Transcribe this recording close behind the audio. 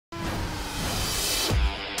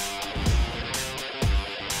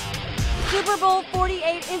Super Bowl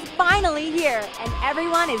 48 is finally here, and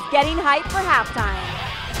everyone is getting hyped for halftime.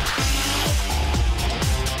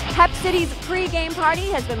 PepCity's pre-game party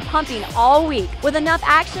has been pumping all week, with enough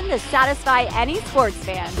action to satisfy any sports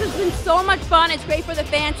fan. It's been so much fun. It's great for the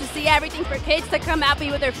fans to see everything, for kids to come out,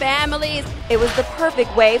 be with their families. It was the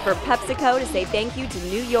perfect way for PepsiCo to say thank you to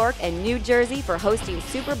New York and New Jersey for hosting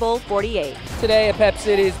Super Bowl 48. Today at Pep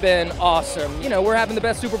City has been awesome. You know, we're having the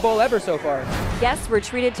best Super Bowl ever so far. Guests were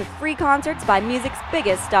treated to free concerts by music's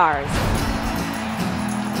biggest stars.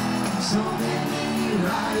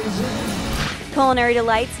 Culinary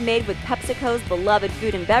delights made with PepsiCo's beloved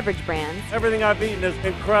food and beverage brands. Everything I've eaten is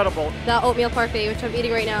incredible. The oatmeal parfait, which I'm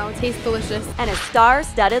eating right now, tastes delicious. And a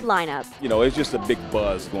star-studded lineup. You know, it's just a big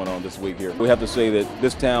buzz going on this week here. We have to say that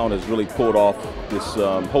this town has really pulled off this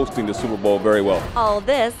hosting the Super Bowl very well. All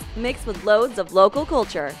this mixed with loads of local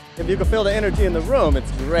culture. If you can feel the energy in the room,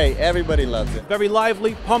 it's great. Everybody loves it. Very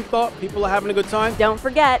lively, pumped up, people are having a good time. Don't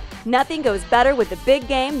forget, nothing goes better with the big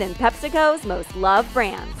game than PepsiCo's most loved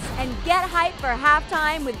brands. And get hyped for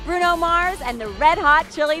halftime with Bruno Mars and the Red Hot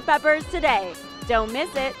Chili Peppers today. Don't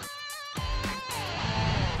miss it.